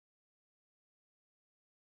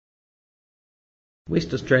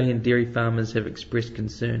West Australian dairy farmers have expressed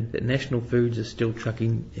concern that National Foods is still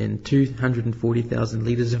trucking in 240,000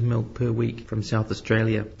 litres of milk per week from South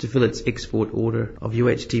Australia to fill its export order of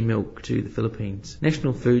UHT milk to the Philippines.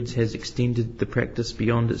 National Foods has extended the practice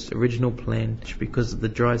beyond its original plan because of the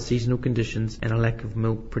dry seasonal conditions and a lack of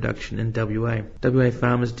milk production in WA. WA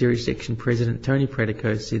Farmers Dairy Section President Tony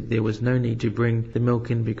Pratico said there was no need to bring the milk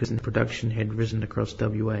in because production had risen across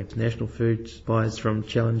WA. National Foods buys from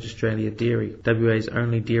Challenge Australia Dairy, WA's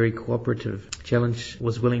only dairy cooperative. Challenge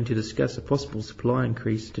was willing to discuss a possible supply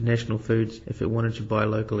increase to National Foods if it wanted to buy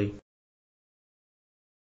locally.